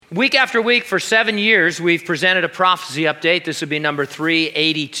Week after week for 7 years, we've presented a prophecy update. This would be number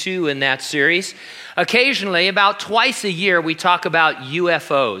 382 in that series. Occasionally, about twice a year, we talk about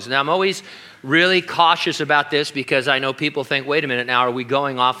UFOs. Now, I'm always really cautious about this because I know people think, wait a minute now, are we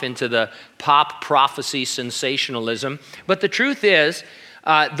going off into the pop prophecy sensationalism? But the truth is,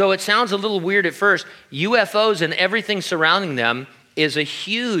 though it sounds a little weird at first, UFOs and everything surrounding them is a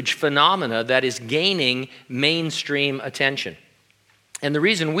huge phenomena that is gaining mainstream attention. And the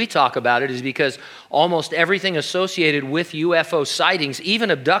reason we talk about it is because almost everything associated with UFO sightings, even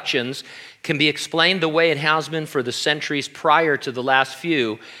abductions, can be explained the way it has been for the centuries prior to the last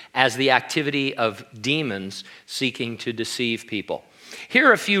few as the activity of demons seeking to deceive people. Here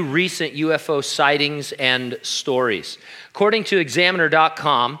are a few recent UFO sightings and stories. According to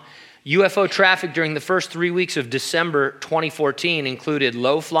Examiner.com, UFO traffic during the first 3 weeks of December 2014 included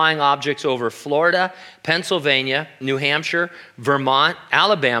low-flying objects over Florida, Pennsylvania, New Hampshire, Vermont,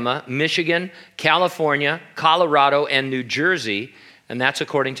 Alabama, Michigan, California, Colorado, and New Jersey, and that's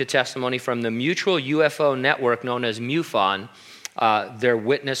according to testimony from the Mutual UFO Network known as MUFON, their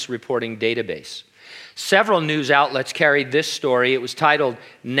witness reporting database. Several news outlets carried this story. It was titled,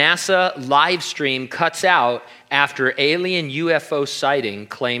 NASA Livestream Cuts Out After Alien UFO Sighting,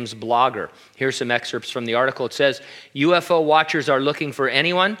 Claims Blogger. Here's some excerpts from the article. It says, UFO watchers are looking for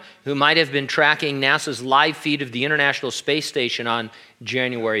anyone who might have been tracking NASA's live feed of the International Space Station on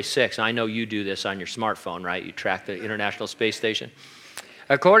January 6th. I know you do this on your smartphone, right? You track the International Space Station.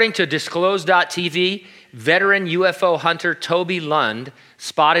 According to Disclose.tv, veteran UFO hunter Toby Lund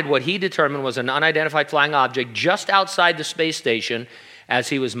spotted what he determined was an unidentified flying object just outside the space station as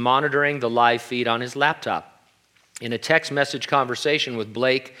he was monitoring the live feed on his laptop. In a text message conversation with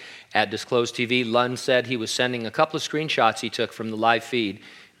Blake at Disclose TV, Lund said he was sending a couple of screenshots he took from the live feed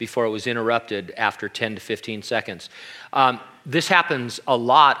before it was interrupted after 10 to 15 seconds. This happens a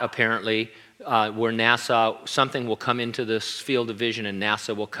lot, apparently, where NASA, something will come into this field of vision and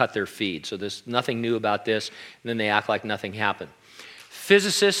NASA will cut their feed. So there's nothing new about this, and then they act like nothing happened.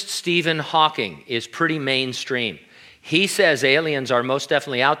 Physicist Stephen Hawking is pretty mainstream. He says aliens are most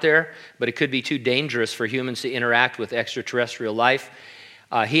definitely out there, but it could be too dangerous for humans to interact with extraterrestrial life.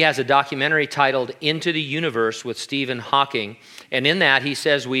 He has a documentary titled Into the Universe with Stephen Hawking, and in that he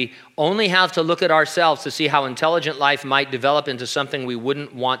says we only have to look at ourselves to see how intelligent life might develop into something we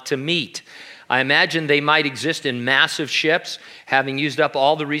wouldn't want to meet. I imagine they might exist in massive ships, having used up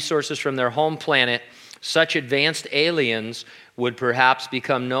all the resources from their home planet. Such advanced aliens would perhaps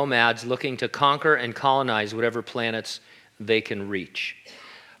become nomads looking to conquer and colonize whatever planets they can reach.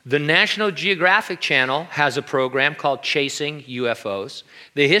 The National Geographic Channel has a program called Chasing UFOs.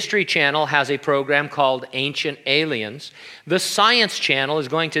 The History Channel has a program called Ancient Aliens. The Science Channel is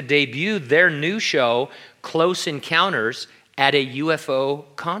going to debut their new show, Close Encounters, at a UFO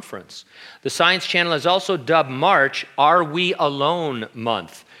conference. The Science Channel has also dubbed March Are We Alone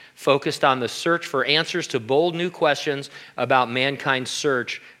Month, focused on the search for answers to bold new questions about mankind's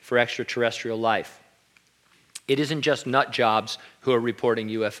search for extraterrestrial life. It isn't just nut jobs who are reporting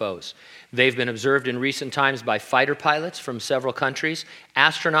UFOs. They've been observed in recent times by fighter pilots from several countries,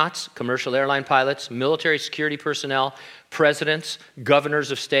 astronauts, commercial airline pilots, military security personnel, presidents, governors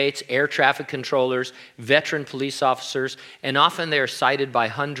of states, air traffic controllers, veteran police officers, and often they are sighted by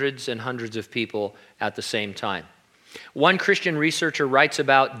hundreds and hundreds of people at the same time. One Christian researcher writes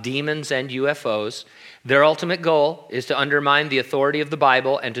about demons and UFOs. Their ultimate goal is to undermine the authority of the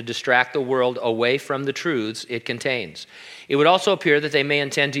Bible and to distract the world away from the truths it contains. It would also appear that they may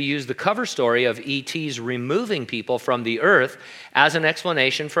intend to use the cover story of ET's removing people from the earth as an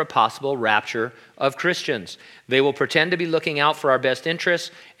explanation for a possible rapture of Christians. They will pretend to be looking out for our best interests,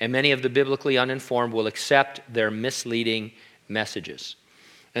 and many of the biblically uninformed will accept their misleading messages.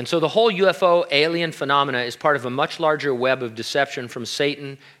 And so the whole UFO alien phenomena is part of a much larger web of deception from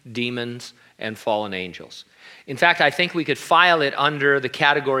Satan, demons, and fallen angels. In fact, I think we could file it under the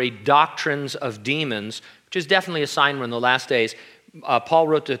category doctrines of demons, which is definitely a sign we're in the last days. Paul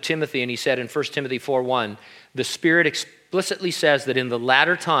wrote to Timothy, and he said in 1 Timothy 4:1, the Spirit explicitly says that in the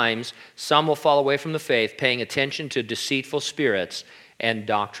latter times, some will fall away from the faith, paying attention to deceitful spirits and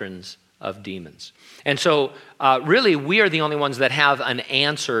doctrines of demons. And so really we are the only ones that have an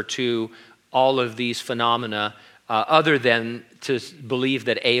answer to all of these phenomena other than to believe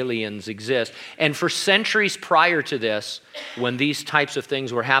that aliens exist. And for centuries prior to this, when these types of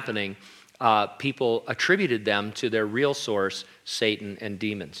things were happening, people attributed them to their real source, Satan and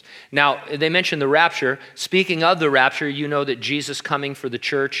demons. Now, they mentioned the rapture. Speaking of the rapture, you know that Jesus coming for the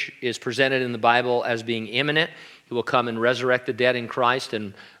church is presented in the Bible as being imminent. He will come and resurrect the dead in Christ,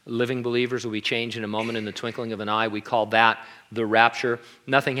 and living believers will be changed in a moment, in the twinkling of an eye. We call that the rapture.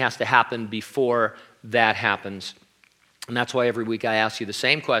 Nothing has to happen before that happens. And that's why every week I ask you the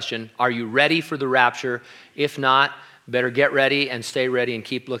same question: are you ready for the rapture? If not, better get ready and stay ready and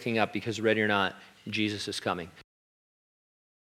keep looking up, because ready or not, Jesus is coming.